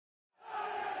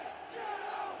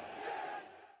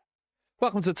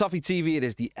Welcome to Toffee TV. It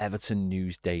is the Everton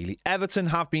News Daily. Everton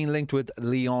have been linked with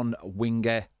Lyon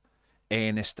winger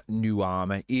Ernest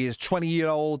Nuama. He is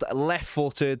 20-year-old,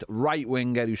 left-footed right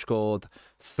winger who scored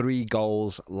 3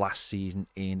 goals last season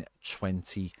in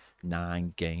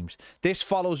 29 games. This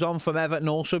follows on from Everton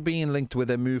also being linked with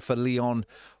a move for Lyon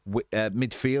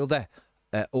midfielder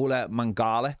Ola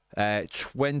Mangala,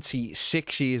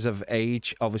 26 years of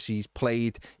age. Obviously, he's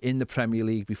played in the Premier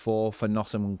League before for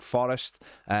Nottingham Forest.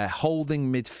 Holding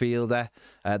midfielder.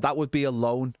 That would be a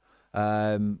loan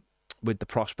with the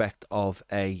prospect of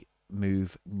a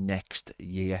move next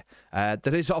year.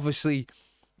 There is obviously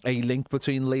a link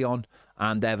between Lyon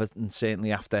and Everton,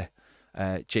 certainly after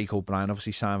Jake O'Brien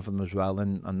obviously signed for them as well,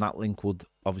 and that link would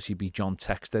obviously be John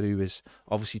Textor, who is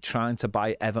obviously trying to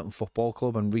buy Everton Football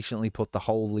Club and recently put the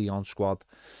whole Lyon squad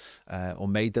or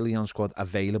made the Lyon squad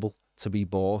available to be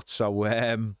bought. So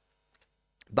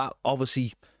that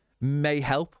obviously may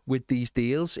help with these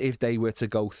deals if they were to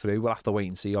go through. We'll have to wait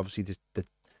and see. Obviously the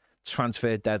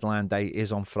transfer deadline day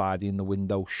is on Friday and the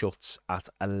window shuts at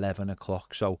 11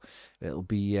 o'clock, so it'll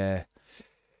be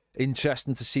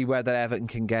interesting to see whether Everton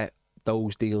can get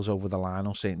those deals over the line,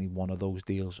 or certainly one of those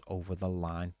deals over the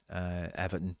line.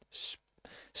 Everton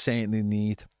certainly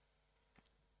need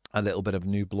a little bit of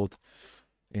new blood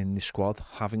in the squad,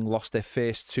 having lost their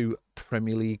first 2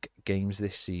 Premier League games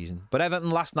this season. But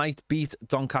Everton last night beat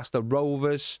Doncaster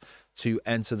Rovers to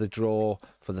enter the draw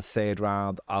for the 3rd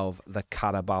round of the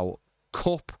Carabao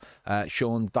Cup.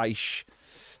 Sean Dyche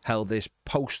held his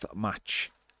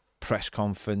post-match press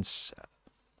conference.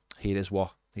 Here is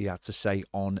what he had to say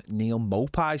on Neil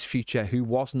Maupay's future, who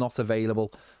was not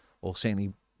available, or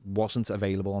certainly wasn't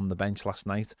available on the bench last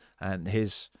night. And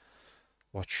here's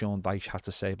what Sean Dyche had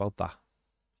to say about that.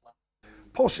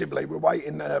 Possibly, we're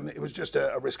waiting. It was just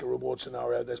a risk and reward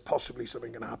scenario. There's possibly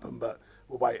something going to happen, but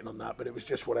we're waiting on that. But it was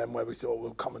just one of them where we thought,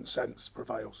 well, common sense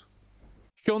prevails.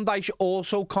 Sean Dyche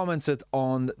also commented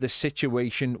on the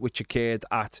situation which occurred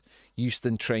at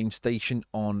Euston train station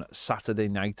on Saturday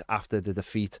night after the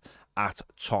defeat at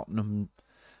Tottenham.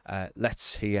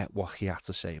 Let's hear what he had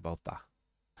to say about that.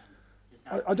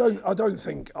 I don't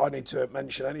think I need to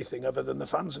mention anything other than the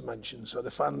fans have mentioned. So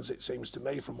the fans, it seems to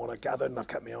me, from what I gathered, and I've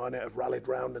kept my eye on it, have rallied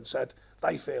round and said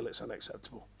they feel it's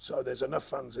unacceptable. So there's enough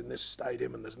fans in this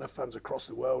stadium and there's enough fans across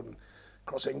the world and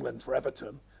across England for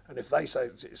Everton. And if they say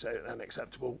it's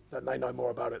unacceptable, then they know more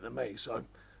about it than me. So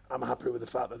I'm happy with the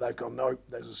fact that they've gone, no,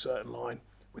 there's a certain line.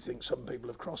 We think some people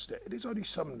have crossed it. It is only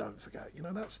some, don't forget. You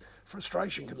know, that's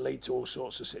frustration can lead to all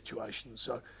sorts of situations.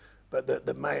 So, but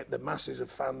the masses of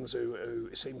fans who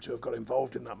seem to have got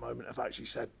involved in that moment have actually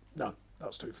said, no,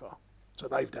 that's too far. So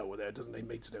they've dealt with it. It doesn't need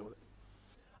me to deal with it.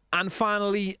 And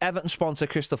finally, Everton sponsor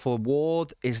Christopher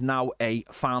Ward is now a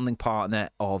founding partner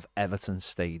of Everton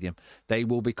Stadium. They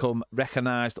will become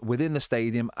recognised within the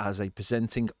stadium as a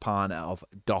presenting partner of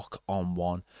Dock on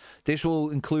One. This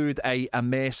will include a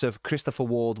immersive Christopher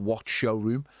Ward watch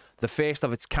showroom, the first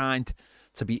of its kind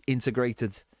to be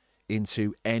integrated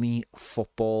into any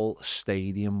football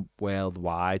stadium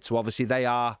worldwide. So obviously they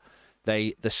are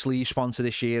the sleeve sponsor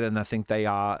this year, and I think they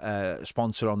are a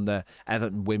sponsor on the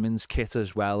Everton women's kit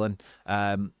as well.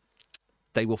 And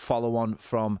they will follow on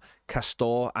from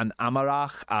Castor and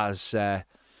Amarach as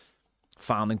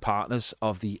founding partners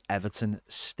of the Everton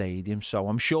Stadium. So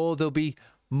I'm sure there'll be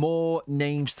more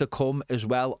names to come as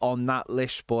well on that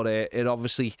list, but it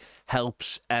obviously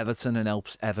helps Everton and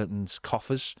helps Everton's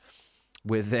coffers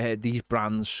with these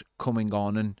brands coming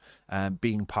on and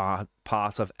being part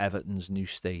of Everton's new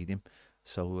stadium.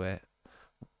 So we'll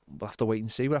have to wait and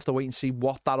see. We'll have to wait and see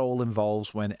what that all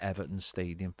involves when Everton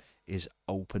Stadium is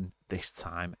open this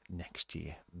time next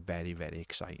year. Very, very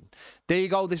exciting. There you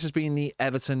go. This has been the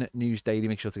Everton News Daily.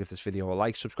 Make sure to give this video a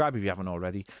like. Subscribe if you haven't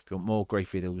already. If you want more great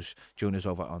videos, join us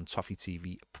over on Toffee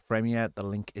TV Premier. The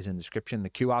link is in the description.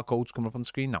 The QR code's coming up on the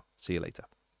screen now. See you later.